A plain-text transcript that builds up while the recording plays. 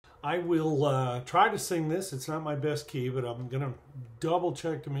I will try to sing this. It's not my best key, but I'm going to double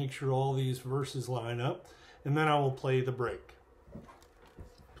check to make sure all these verses line up, and then I will play the break.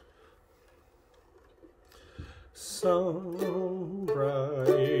 Some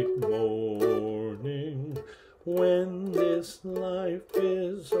bright morning, when this life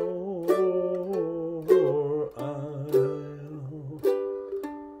is over, I'll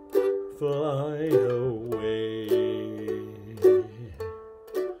fly away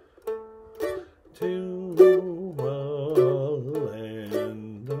to a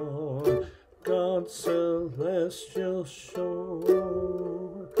land on God's celestial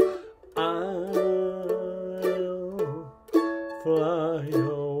shore. I'll fly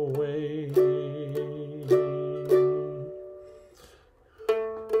away.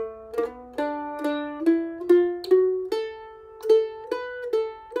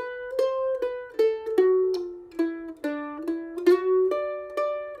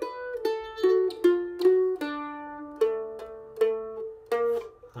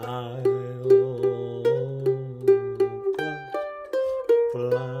 I'll fly away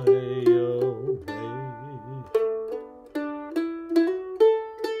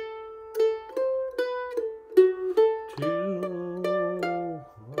to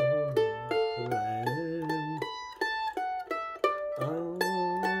a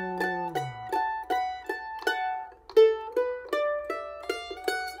land.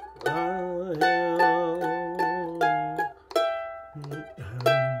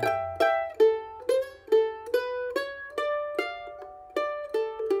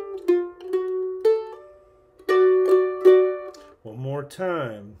 One more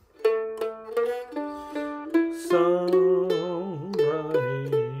time. Some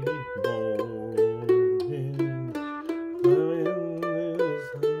bright morning, when this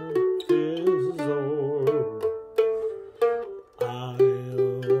life is o'er, I'll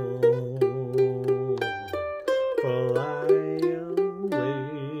fly away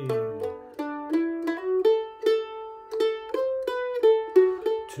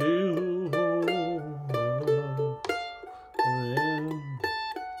to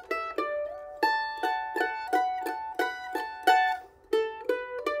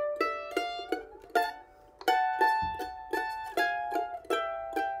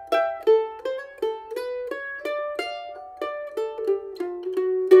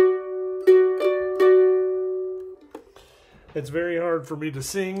It's very hard for me to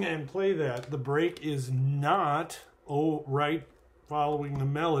sing and play that. The break is not right following the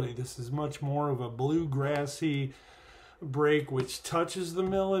melody. This is much more of a bluegrassy break, which touches the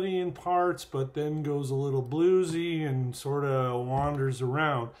melody in parts, but then goes a little bluesy and sort of wanders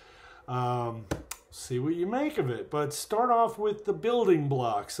around. See what you make of it. But start off with the building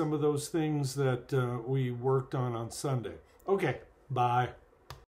blocks, some of those things that we worked on Sunday. Okay, bye.